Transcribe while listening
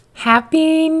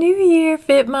Happy New Year,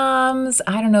 Fit Moms!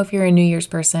 I don't know if you're a New Year's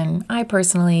person. I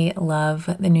personally love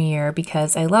the New Year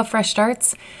because I love fresh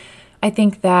starts. I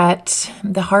think that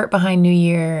the heart behind New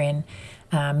Year and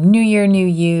New Year, New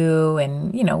You,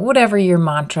 and whatever your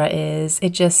mantra is,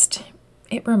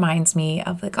 it reminds me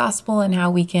of the gospel and how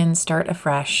we can start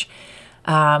afresh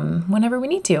whenever we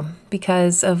need to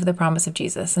because of the promise of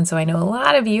Jesus. And so I know a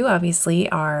lot of you obviously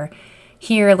are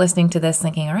here listening to this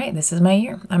thinking, all right, this is my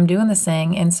year. I'm doing this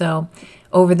thing. And so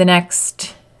over the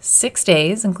next 6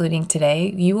 days, including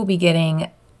today, you will be getting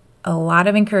a lot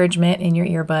of encouragement in your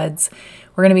earbuds.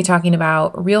 We're going to be talking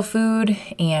about real food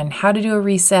and how to do a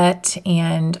reset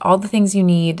and all the things you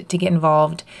need to get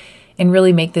involved and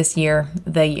really make this year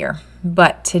the year.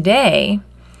 But today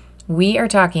we are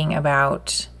talking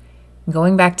about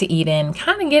going back to Eden,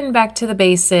 kind of getting back to the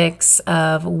basics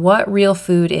of what real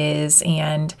food is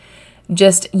and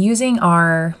just using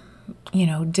our,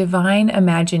 divine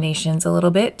imaginations a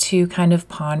little bit to kind of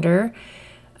ponder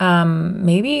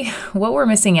maybe what we're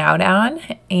missing out on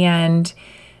and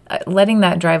letting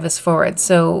that drive us forward.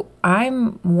 So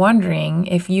I'm wondering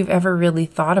if you've ever really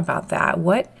thought about that.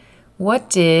 What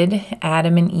did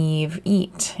Adam and Eve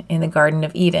eat in the Garden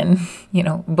of Eden,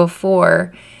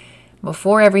 before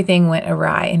everything went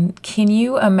awry? And can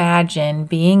you imagine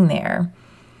being there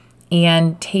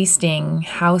and tasting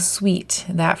how sweet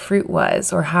that fruit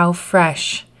was or how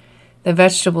fresh the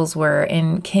vegetables were?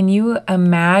 And can you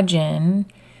imagine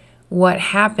what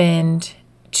happened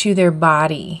to their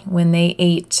body when they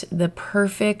ate the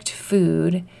perfect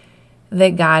food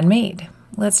that God made?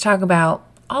 Let's talk about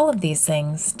all of these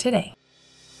things today.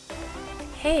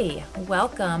 Hey,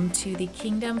 welcome to the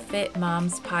Kingdom Fit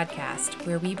Moms podcast,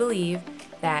 where we believe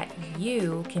that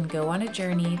you can go on a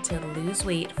journey to lose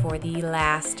weight for the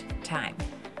last time.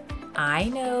 I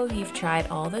know you've tried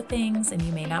all the things and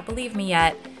you may not believe me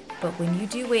yet, but when you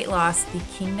do weight loss the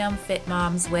Kingdom Fit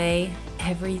Moms way,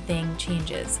 everything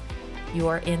changes.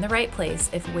 You're in the right place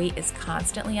if weight is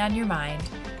constantly on your mind,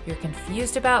 you're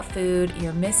confused about food,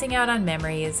 you're missing out on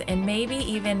memories, and maybe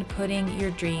even putting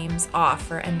your dreams off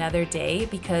for another day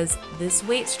because this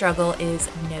weight struggle is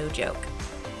no joke.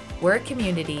 We're a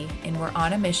community and we're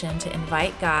on a mission to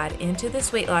invite God into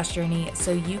this weight loss journey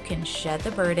so you can shed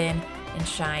the burden and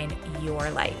shine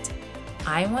your light.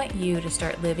 I want you to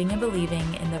start living and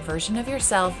believing in the version of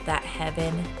yourself that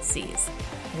heaven sees.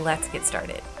 Let's get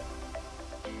started.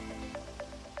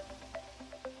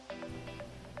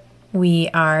 We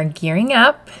are gearing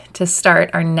up to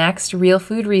start our next Real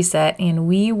Food Reset, and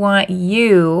we want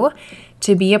you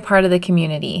to be a part of the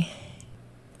community.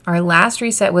 Our last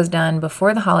reset was done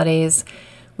before the holidays.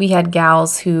 We had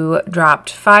gals who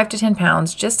dropped 5 to 10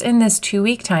 pounds just in this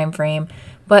 2-week time frame,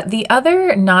 but the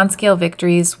other non-scale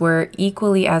victories were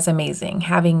equally as amazing,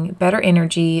 having better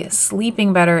energy,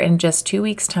 sleeping better in just 2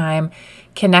 weeks' time,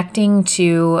 connecting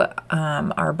to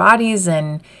our bodies,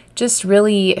 and just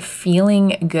really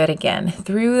feeling good again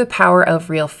through the power of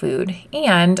real food.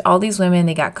 And all these women,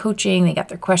 they got coaching, they got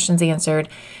their questions answered.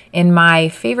 And my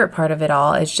favorite part of it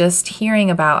all is just hearing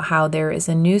about how there is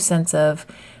a new sense of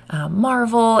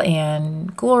marvel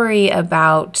and glory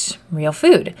about real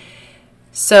food.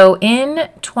 So in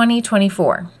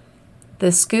 2024,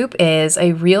 the scoop is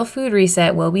a Real Food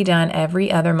Reset will be done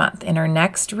every other month, and our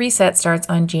next reset starts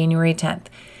on January 10th.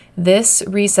 This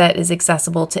reset is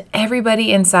accessible to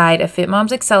everybody inside of Fit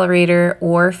Moms Accelerator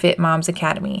or Fit Moms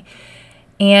Academy.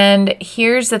 And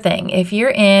here's the thing, if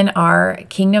you're in our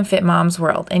Kingdom Fit Moms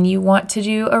world and you want to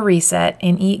do a reset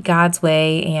and eat God's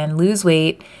way and lose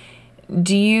weight,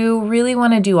 do you really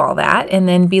want to do all that and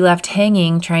then be left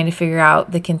hanging trying to figure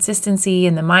out the consistency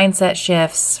and the mindset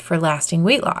shifts for lasting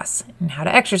weight loss and how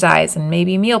to exercise and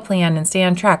maybe meal plan and stay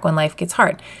on track when life gets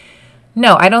hard?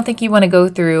 No, I don't think you want to go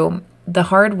through the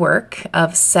hard work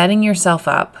of setting yourself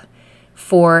up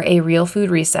for a real food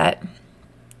reset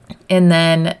and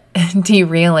then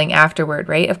derailing afterward,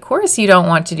 right? Of course you don't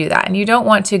want to do that, and you don't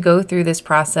want to go through this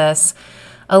process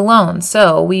alone.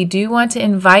 So we do want to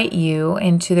invite you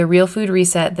into the Real Food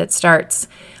Reset that starts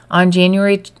on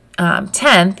January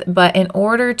 10th, but in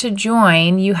order to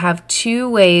join, you have 2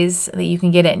 ways that you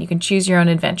can get in. You can choose your own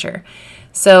adventure.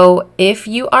 So if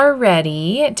you are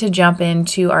ready to jump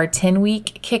into our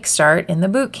 10-week kickstart in the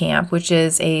boot camp, which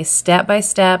is a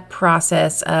step-by-step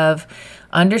process of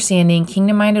understanding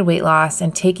kingdom-minded weight loss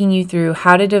and taking you through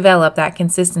how to develop that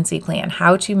consistency plan,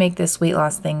 how to make this weight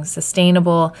loss thing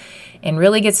sustainable and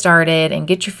really get started and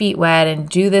get your feet wet and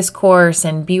do this course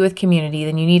and be with community,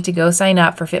 then you need to go sign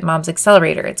up for Fit Moms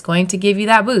Accelerator. It's going to give you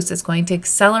that boost. It's going to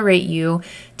accelerate you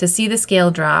to see the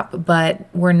scale drop, but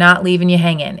we're not leaving you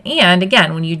hanging. And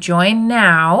again, when you join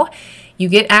now, You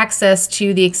get access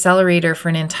to the accelerator for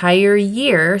an entire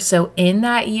year. So in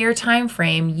that year time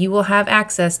frame, you will have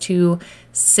access to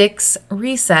 6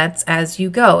 resets as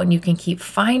you go, and you can keep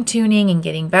fine-tuning and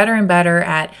getting better and better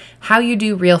at how you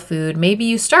do real food. Maybe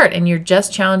you start and you're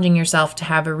just challenging yourself to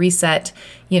have a reset,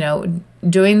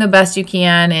 doing the best you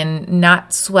can and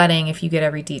not sweating if you get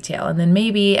every detail. And then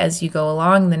maybe as you go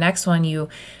along, the next one you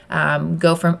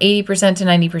go from 80% to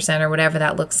 90% or whatever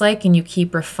that looks like, and you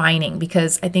keep refining.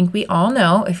 Because I think we all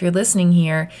know, if you're listening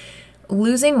here,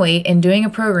 losing weight and doing a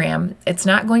program, it's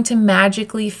not going to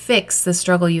magically fix the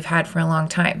struggle you've had for a long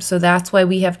time. So that's why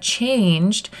we have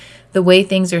changed the way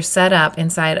things are set up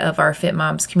inside of our Fit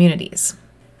Moms communities.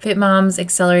 Fit Moms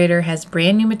Accelerator has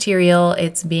brand new material.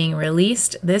 It's being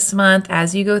released this month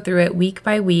as you go through it week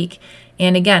by week.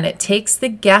 And again, it takes the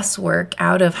guesswork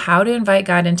out of how to invite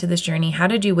God into this journey, how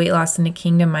to do weight loss in a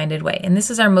kingdom-minded way. And this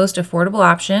is our most affordable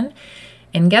option.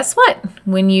 And guess what?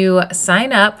 When you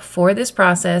sign up for this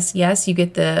process, yes, you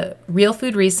get the Real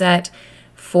Food Reset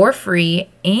for free.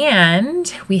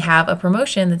 And we have a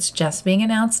promotion that's just being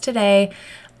announced today.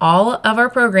 All of our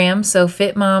programs, so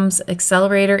Fit Moms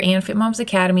Accelerator and Fit Moms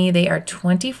Academy, they are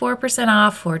 24%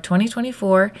 off for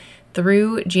 2024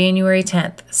 through January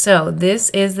 10th. So this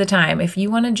is the time. If you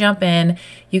want to jump in,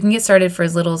 you can get started for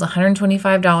as little as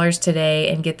 $125 today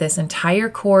and get this entire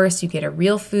course. You get a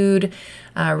real food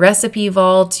recipe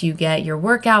vault, you get your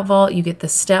workout vault, you get the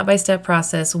step-by-step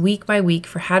process week by week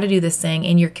for how to do this thing,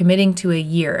 and you're committing to a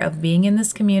year of being in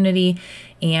this community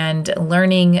and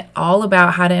learning all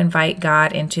about how to invite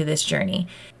God into this journey.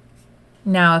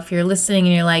 Now, if you're listening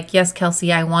and you're like, yes,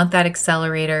 Kelsey, I want that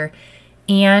accelerator,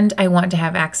 and I want to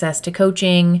have access to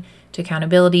coaching, to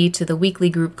accountability, to the weekly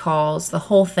group calls, the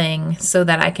whole thing, so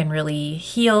that I can really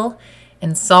heal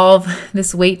and solve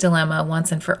this weight dilemma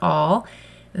once and for all,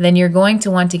 then you're going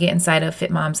to want to get inside of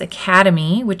Fit Moms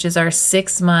Academy, which is our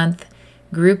 6-month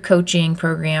group coaching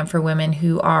program for women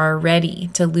who are ready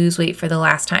to lose weight for the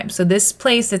last time. So this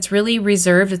place, it's really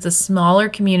reserved. It's a smaller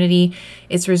community.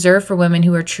 It's reserved for women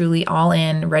who are truly all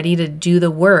in, ready to do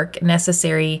the work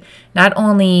necessary, not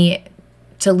only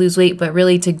to lose weight, but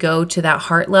really to go to that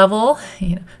heart level,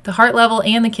 the heart level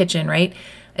and the kitchen, right?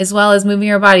 As well as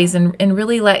moving our bodies and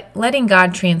really letting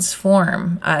God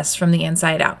transform us from the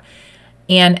inside out.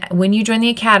 And when you join the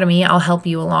academy, I'll help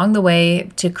you along the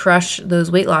way to crush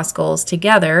those weight loss goals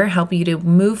together, help you to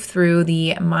move through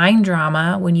the mind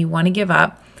drama when you want to give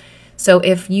up. So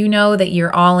if you know that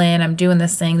you're all in, I'm doing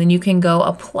this thing, then you can go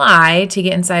apply to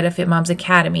get inside of Fit Moms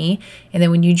Academy. And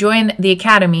then when you join the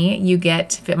academy, you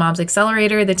get Fit Moms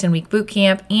Accelerator, the 10-week boot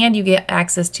camp, and you get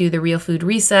access to the Real Food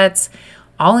Resets,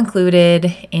 all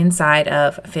included inside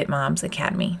of Fit Moms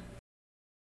Academy.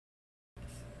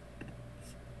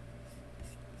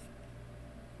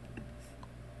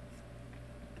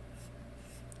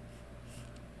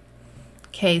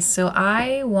 Okay, so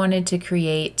I wanted to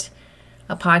create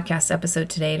a podcast episode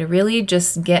today to really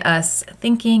just get us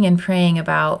thinking and praying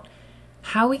about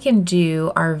how we can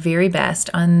do our very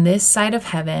best on this side of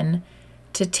heaven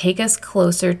to take us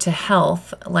closer to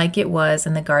health like it was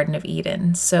in the Garden of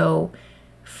Eden. So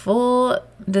full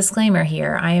disclaimer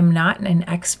here, I am not an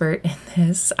expert in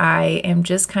this. I am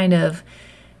just kind of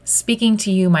speaking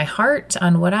to you my heart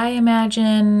on what I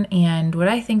imagine and what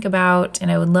I think about, and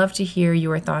I would love to hear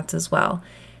your thoughts as well.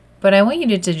 But I want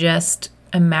you to just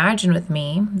imagine with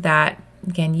me that,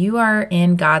 again, you are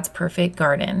in God's perfect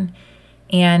garden,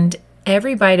 and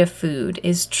every bite of food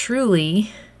is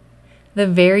truly the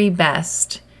very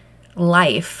best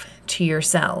life to your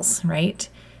cells, right?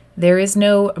 There is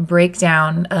no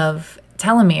breakdown of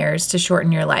telomeres to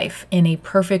shorten your life in a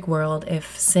perfect world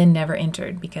if sin never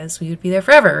entered, because we would be there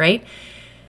forever, right?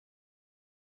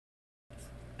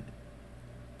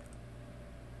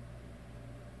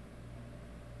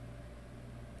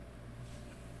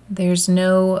 There's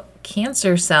no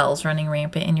cancer cells running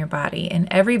rampant in your body, and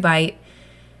every bite,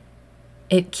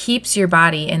 it keeps your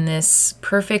body in this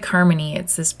perfect harmony.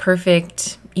 It's this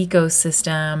perfect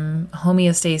ecosystem,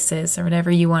 homeostasis, or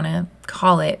whatever you want to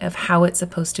call it, of how it's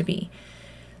supposed to be.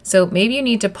 So maybe you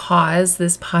need to pause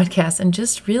this podcast and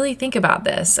just really think about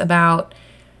this, about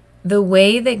the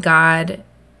way that God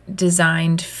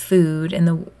designed food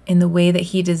and in the way that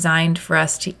He designed for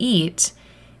us to eat.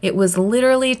 It was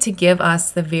literally to give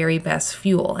us the very best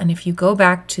fuel. And if you go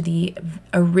back to the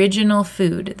original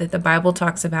food that the Bible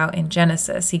talks about in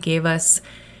Genesis, He gave us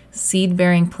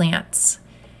seed-bearing plants.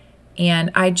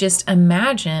 And I just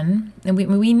imagine, and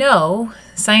we know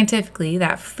scientifically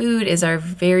that food is our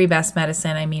very best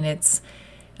medicine. I mean, it's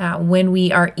when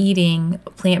we are eating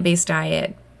a plant-based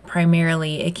diet,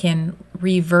 primarily, it can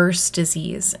reverse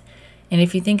disease. And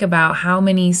if you think about how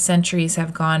many centuries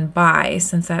have gone by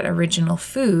since that original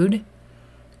food,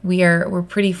 we're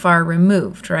pretty far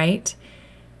removed, right?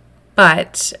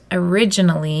 But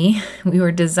originally, we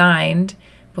were designed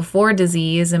before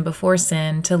disease and before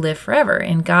sin to live forever.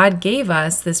 And God gave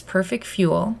us this perfect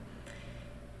fuel,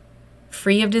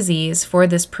 free of disease, for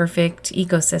this perfect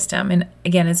ecosystem. And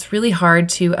again, it's really hard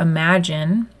to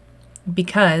imagine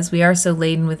because we are so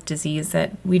laden with disease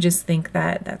that we just think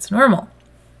that that's normal.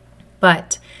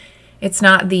 But it's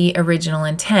not the original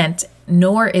intent,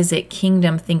 nor is it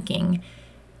kingdom thinking.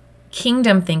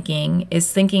 Kingdom thinking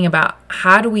is thinking about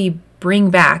how do we bring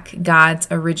back God's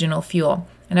original fuel.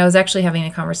 And I was actually having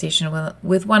a conversation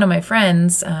with one of my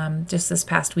friends just this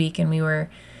past week, and we were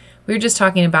just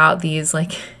talking about these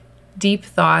like deep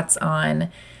thoughts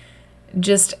on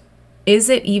just, is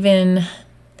it even,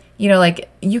 like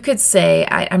you could say,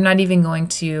 I'm not even going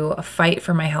to fight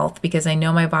for my health because I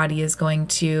know my body is going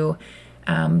to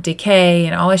decay,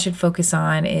 and all I should focus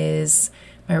on is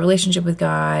my relationship with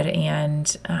God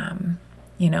and,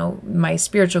 my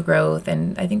spiritual growth.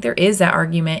 And I think there is that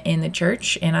argument in the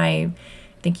church. And I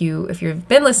think if you've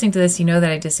been listening to this, you know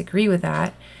that I disagree with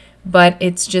that. But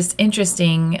it's just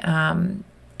interesting,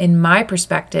 in my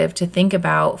perspective, to think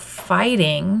about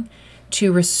fighting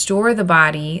to restore the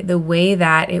body the way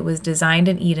that it was designed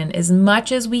in Eden as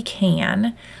much as we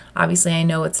can. Obviously, I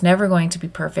know it's never going to be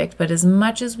perfect, but as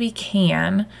much as we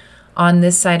can on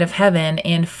this side of heaven,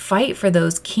 and fight for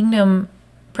those kingdom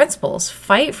principles,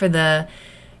 fight for the,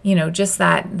 just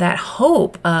that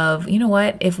hope of,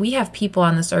 what, if we have people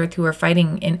on this earth who are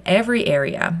fighting in every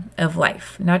area of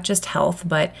life, not just health,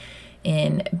 but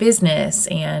in business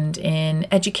and in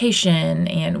education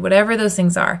and whatever those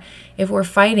things are, if we're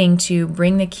fighting to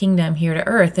bring the kingdom here to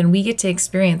earth, then we get to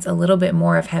experience a little bit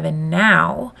more of heaven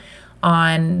now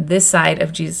on this side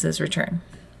of Jesus' return.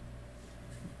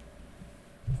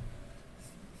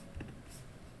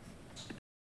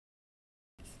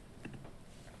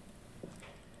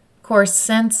 Of course,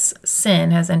 since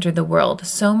sin has entered the world,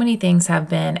 so many things have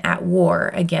been at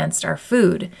war against our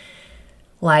food.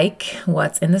 Like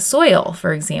what's in the soil,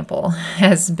 for example,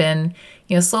 has been,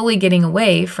 slowly getting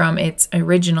away from its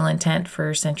original intent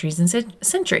for centuries and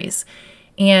centuries.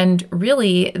 And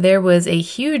really, there was a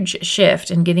huge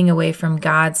shift in getting away from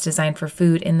God's design for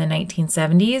food in the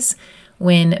 1970s,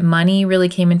 when money really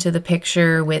came into the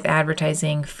picture with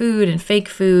advertising food and fake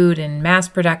food and mass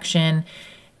production.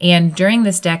 And during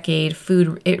this decade,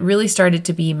 food, it really started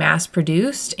to be mass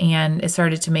produced, and it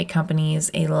started to make companies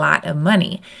a lot of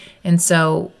money. And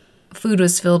so food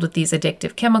was filled with these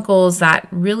addictive chemicals that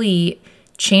really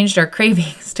changed our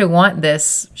cravings to want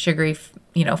this sugary,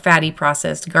 fatty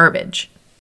processed garbage.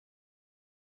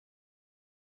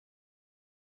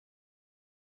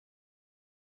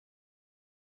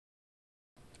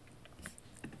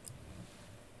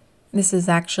 This is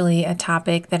actually a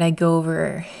topic that I go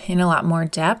over in a lot more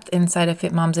depth inside of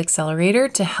Fit Moms Accelerator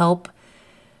to help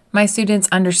my students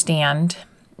understand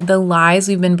the lies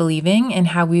we've been believing and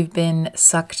how we've been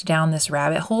sucked down this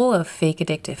rabbit hole of fake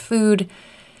addictive food.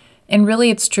 And really,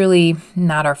 it's truly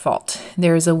not our fault.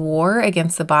 There is a war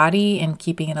against the body and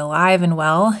keeping it alive and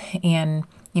well. And,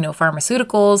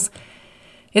 pharmaceuticals,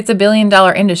 it's a $1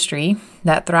 billion industry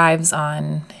that thrives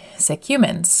on sick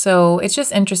humans. So it's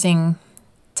just interesting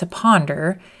to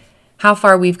ponder how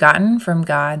far we've gotten from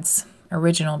God's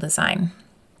original design.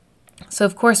 So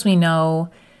of course we know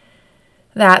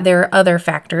that there are other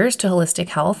factors to holistic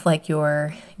health, like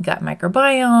your gut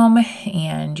microbiome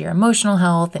and your emotional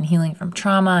health and healing from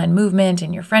trauma and movement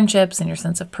and your friendships and your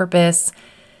sense of purpose.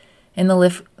 And the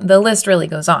list really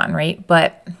goes on, right?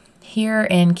 But here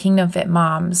in Kingdom Fit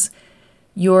Moms,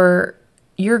 your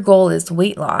goal is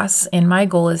weight loss, and my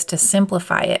goal is to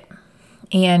simplify it.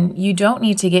 And you don't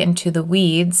need to get into the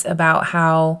weeds about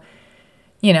how,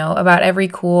 about every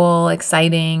cool,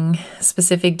 exciting,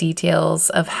 specific details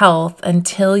of health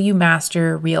until you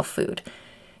master real food.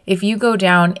 If you go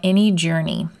down any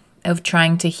journey of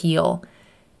trying to heal,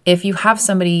 if you have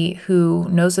somebody who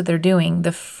knows what they're doing,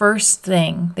 the first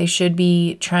thing they should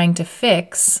be trying to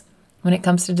fix when it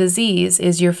comes to disease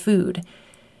is your food.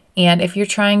 And if you're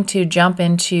trying to jump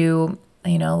into,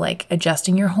 like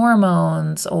adjusting your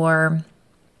hormones or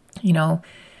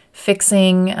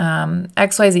fixing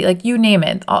XYZ, like you name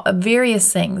it,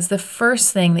 various things. The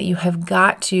first thing that you have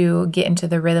got to get into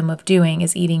the rhythm of doing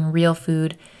is eating real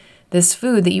food. This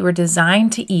food that you were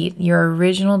designed to eat, your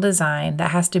original design,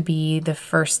 that has to be the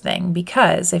first thing.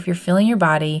 Because if you're filling your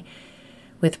body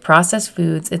with processed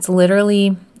foods, it's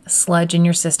literally sludge in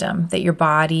your system that your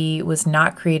body was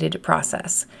not created to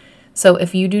process. So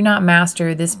if you do not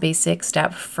master this basic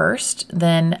step first,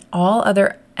 then all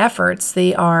other efforts,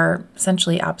 they are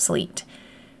essentially obsolete.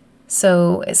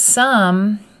 So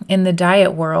some in the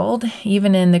diet world,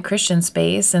 even in the Christian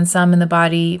space, and some in the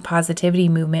body positivity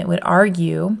movement would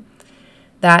argue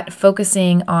that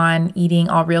focusing on eating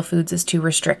all real foods is too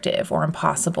restrictive or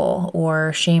impossible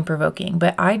or shame-provoking.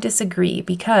 But I disagree,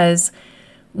 because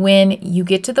when you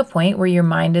get to the point where your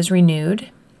mind is renewed,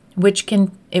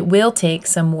 it will take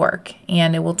some work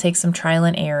and it will take some trial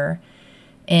and error,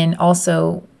 and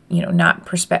also,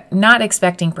 not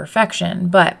expecting perfection,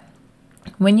 but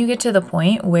when you get to the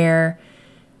point where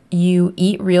you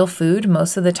eat real food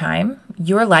most of the time,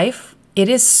 your life, it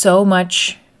is so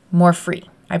much more free.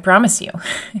 I promise you,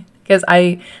 because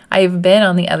I've been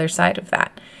on the other side of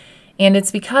that. And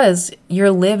it's because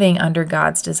you're living under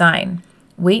God's design.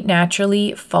 Weight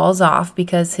naturally falls off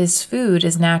because his food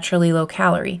is naturally low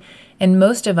calorie. And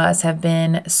most of us have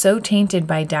been so tainted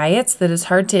by diets that it's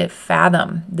hard to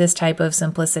fathom this type of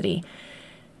simplicity.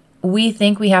 We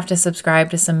think we have to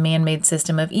subscribe to some man-made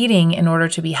system of eating in order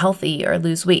to be healthy or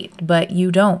lose weight, but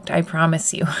you don't, I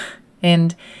promise you.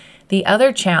 And the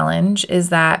other challenge is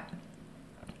that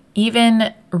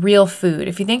even real food,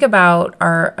 if you think about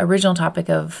our original topic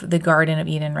of the Garden of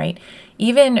Eden, right?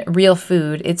 Even real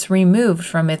food, it's removed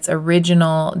from its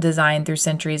original design through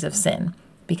centuries of sin.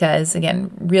 Because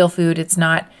again, real food, it's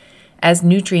not as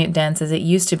nutrient dense as it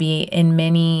used to be in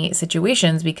many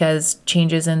situations because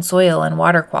changes in soil and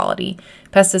water quality.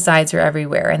 Pesticides are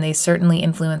everywhere, and they certainly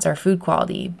influence our food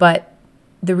quality. But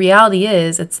the reality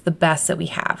is it's the best that we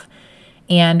have.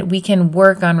 And we can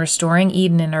work on restoring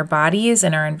Eden in our bodies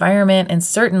and our environment. And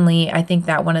certainly, I think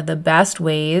that one of the best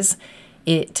ways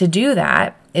to do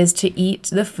that is to eat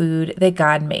the food that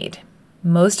God made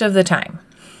most of the time.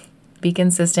 Be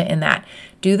consistent in that.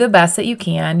 Do the best that you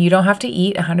can. You don't have to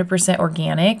eat 100%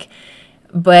 organic,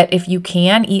 but if you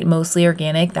can eat mostly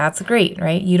organic, that's great,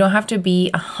 right? You don't have to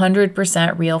be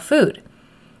 100% real food.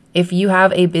 If you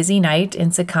have a busy night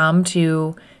and succumb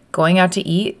to going out to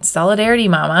eat, solidarity,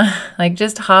 mama,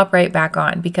 just hop right back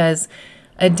on, because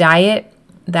a diet,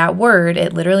 that word,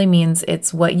 it literally means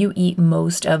it's what you eat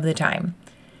most of the time.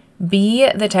 Be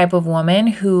the type of woman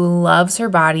who loves her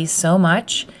body so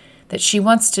much that she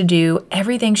wants to do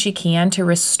everything she can to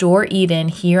restore Eden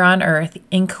here on earth,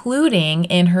 including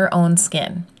in her own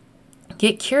skin.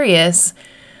 Get curious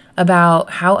about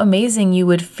how amazing you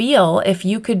would feel if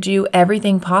you could do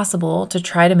everything possible to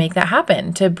try to make that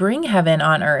happen, to bring heaven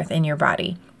on earth in your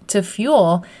body, to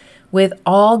fuel with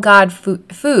all God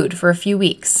food for a few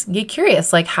weeks. Get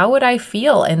curious, how would I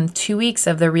feel in 2 weeks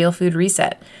of the Real Food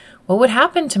Reset? What would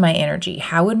happen to my energy?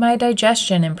 How would my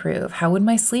digestion improve? How would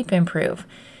my sleep improve?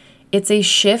 It's a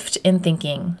shift in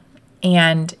thinking,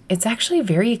 and it's actually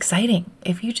very exciting.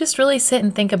 If you just really sit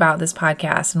and think about this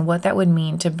podcast and what that would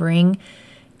mean to bring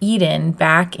Eden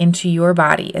back into your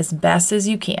body as best as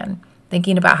you can,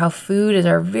 thinking about how food is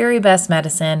our very best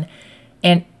medicine,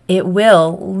 and it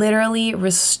will literally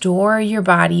restore your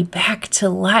body back to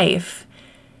life.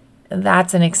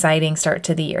 That's an exciting start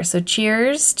to the year. So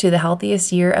cheers to the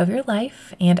healthiest year of your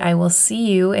life, and I will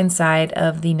see you inside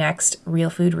of the next Real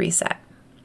Food Reset.